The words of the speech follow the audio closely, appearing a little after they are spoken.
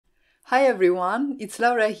Hi everyone, it's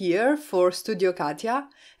Laura here for Studio Katia,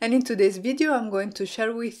 and in today's video I'm going to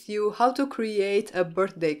share with you how to create a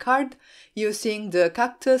birthday card using the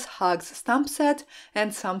Cactus Hugs stamp set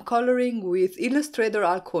and some coloring with Illustrator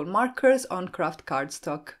alcohol markers on kraft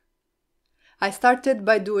cardstock. I started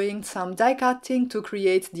by doing some die cutting to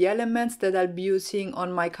create the elements that I'll be using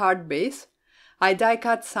on my card base. I die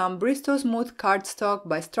cut some Bristol Smooth cardstock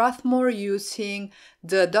by Strathmore using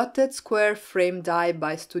the dotted square frame die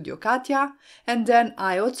by Studio Katia, and then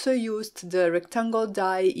I also used the rectangle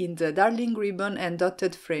die in the Darling Ribbon and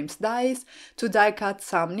Dotted Frames dies to die cut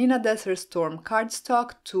some Nina Desert Storm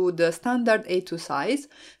cardstock to the standard A2 size,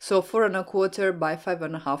 so 4 1/4 by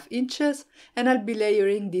 5.5 inches, and I'll be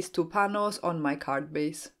layering these two panels on my card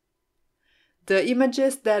base. The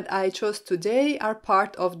images that I chose today are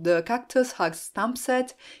part of the Cactus Hugs stamp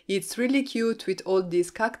set. It's really cute with all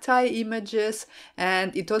these cacti images,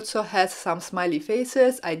 and it also has some smiley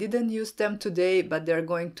faces. I didn't use them today, but they're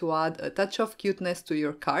going to add a touch of cuteness to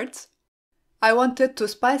your cards. I wanted to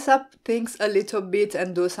spice up things a little bit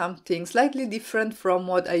and do something slightly different from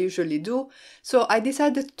what I usually do, so I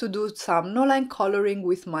decided to do some no-line coloring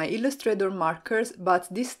with my Illustrator markers, but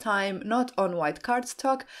this time not on white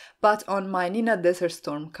cardstock, but on my Nina Desert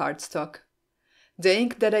Storm cardstock. The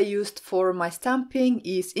ink that I used for my stamping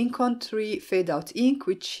is Ink on 3 Fade Out ink,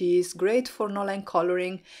 which is great for no-line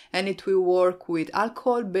coloring, and it will work with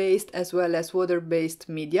alcohol-based as well as water-based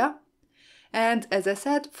media. And as I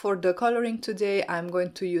said, for the coloring today, I'm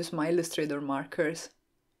going to use my Illustrator markers.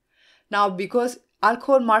 Now, because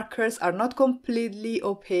alcohol markers are not completely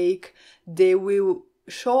opaque, they will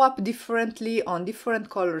show up differently on different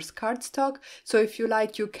colors cardstock. So if you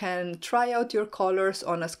like, you can try out your colors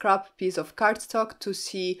on a scrap piece of cardstock to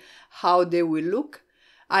see how they will look.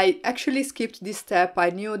 I actually skipped this step. I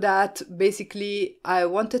knew that basically I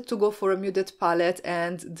wanted to go for a muted palette,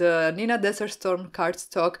 and the Nina Desert Storm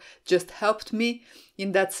cardstock just helped me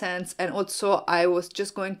in that sense. And also I was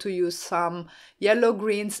just going to use some yellow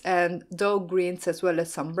greens and dull greens as well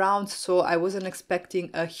as some browns, so I wasn't expecting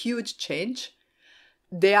a huge change.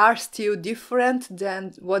 They are still different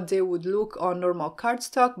than what they would look on normal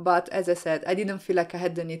cardstock, but as I said, I didn't feel like I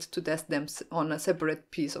had the need to test them on a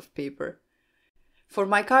separate piece of paper. For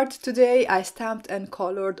my card today, I stamped and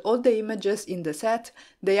colored all the images in the set.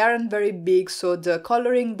 They aren't very big, so the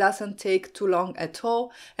coloring doesn't take too long at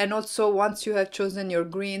all. And also, once you have chosen your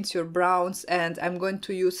greens, your browns, and I'm going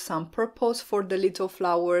to use some purples for the little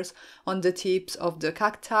flowers on the tips of the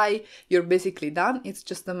cacti, you're basically done. It's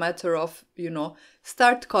just a matter of,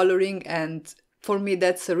 start coloring, and for me,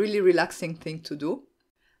 that's a really relaxing thing to do.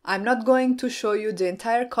 I'm not going to show you the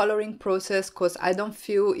entire coloring process because I don't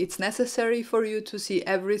feel it's necessary for you to see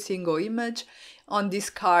every single image on this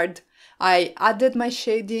card. I added my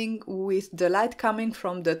shading with the light coming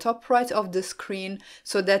from the top right of the screen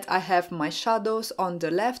so that I have my shadows on the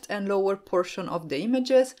left and lower portion of the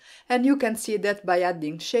images, and you can see that by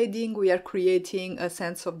adding shading we are creating a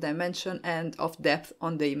sense of dimension and of depth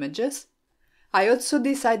on the images. I also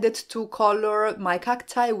decided to color my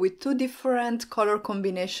cacti with two different color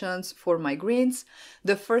combinations for my greens.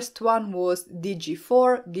 The first one was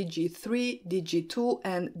DG4, DG3, DG2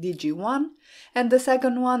 and DG1, and the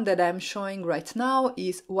second one that I'm showing right now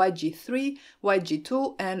is YG3,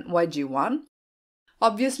 YG2 and YG1.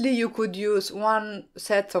 Obviously, you could use one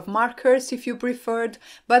set of markers if you preferred,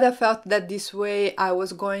 but I felt that this way I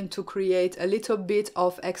was going to create a little bit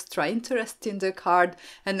of extra interest in the card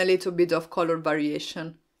and a little bit of color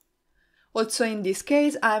variation. Also in this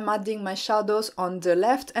case, I'm adding my shadows on the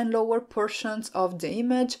left and lower portions of the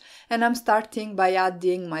image, and I'm starting by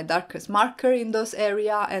adding my darkest marker in those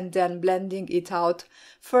areas and then blending it out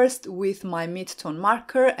first with my mid-tone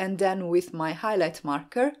marker and then with my highlight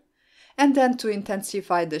marker. And then to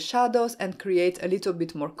intensify the shadows and create a little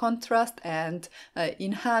bit more contrast and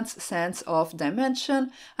enhance sense of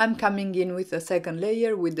dimension, I'm coming in with a second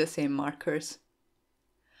layer with the same markers.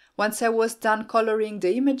 Once I was done coloring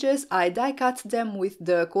the images, I die cut them with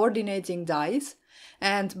the coordinating dies.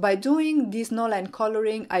 And by doing this no-line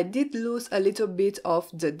coloring, I did lose a little bit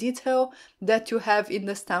of the detail that you have in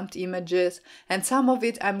the stamped images, and some of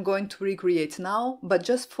it I'm going to recreate now, but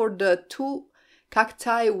just for the two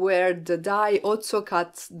cacti where the die also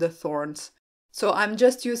cuts the thorns. So I'm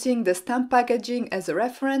just using the stamp packaging as a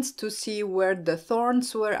reference to see where the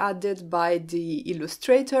thorns were added by the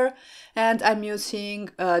Illustrator, and I'm using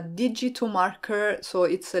a DG2 marker, so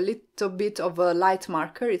it's a little bit of a light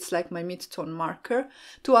marker, it's like my mid-tone marker,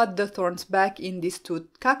 to add the thorns back in these two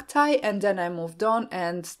cacti, and then I moved on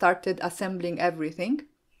and started assembling everything.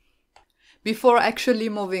 Before actually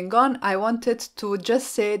moving on, I wanted to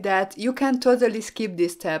just say that you can totally skip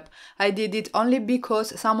this step. I did it only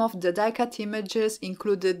because some of the die-cut images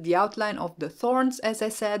included the outline of the thorns, as I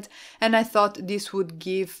said, and I thought this would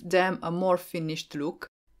give them a more finished look.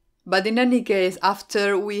 But in any case,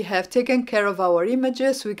 after we have taken care of our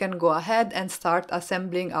images, we can go ahead and start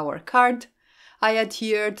assembling our card. I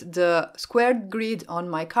adhered the squared grid on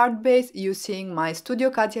my card base using my Studio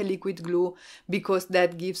Katia liquid glue because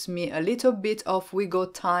that gives me a little bit of wiggle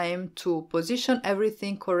time to position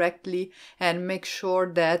everything correctly and make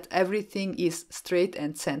sure that everything is straight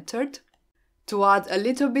and centered. To add a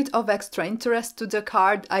little bit of extra interest to the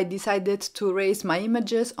card, I decided to raise my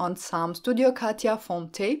images on some Studio Katia foam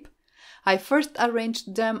tape. I first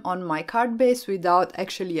arranged them on my card base without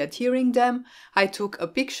actually adhering them. I took a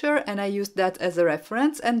picture and I used that as a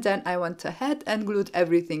reference, and then I went ahead and glued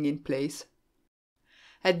everything in place.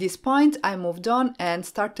 At this point, I moved on and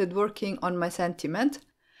started working on my sentiment.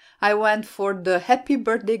 I went for the happy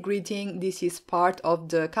birthday greeting. This is part of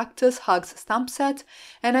the Cactus Hugs stamp set,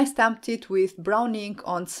 and I stamped it with brown ink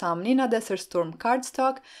on some Nina Desert Storm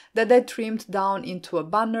cardstock that I trimmed down into a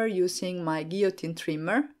banner using my guillotine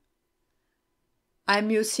trimmer.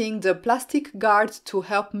 I'm using the plastic guard to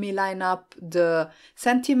help me line up the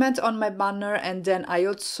sentiment on my banner, and then I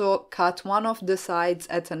also cut one of the sides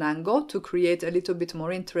at an angle to create a little bit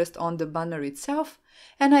more interest on the banner itself,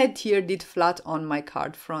 and I adhered it flat on my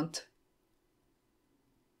card front.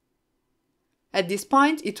 At this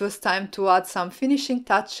point, it was time to add some finishing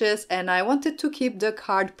touches, and I wanted to keep the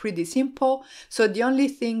card pretty simple, so the only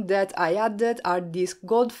thing that I added are these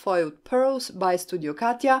gold foiled pearls by Studio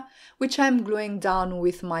Katia, which I'm gluing down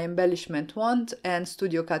with my embellishment wand and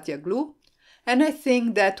Studio Katia glue. And I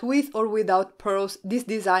think that with or without pearls, this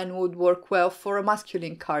design would work well for a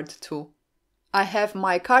masculine card too. I have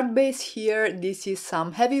my card base here. This is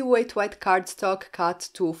some heavyweight white cardstock cut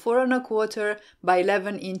to 4 1/4 by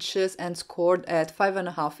 11 inches and scored at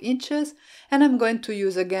 5.5 inches, and I'm going to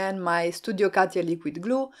use again my Studio Katia liquid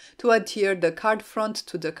glue to adhere the card front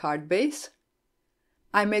to the card base.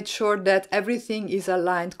 I made sure that everything is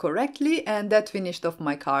aligned correctly, and that finished off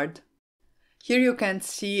my card. Here you can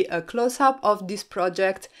see a close-up of this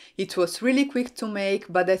project. It was really quick to make,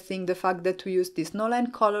 but I think the fact that we used this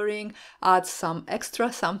no-line coloring adds some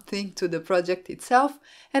extra something to the project itself,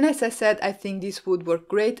 and as I said, I think this would work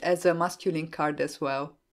great as a masculine card as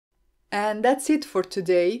well. And that's it for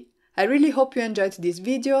today. I really hope you enjoyed this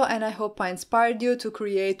video, and I hope I inspired you to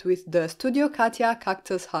create with the Studio Katia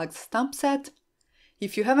Cactus Hugs stamp set.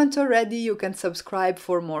 If you haven't already, you can subscribe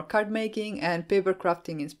for more card making and paper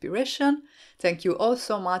crafting inspiration. Thank you all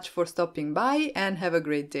so much for stopping by, and have a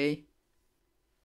great day!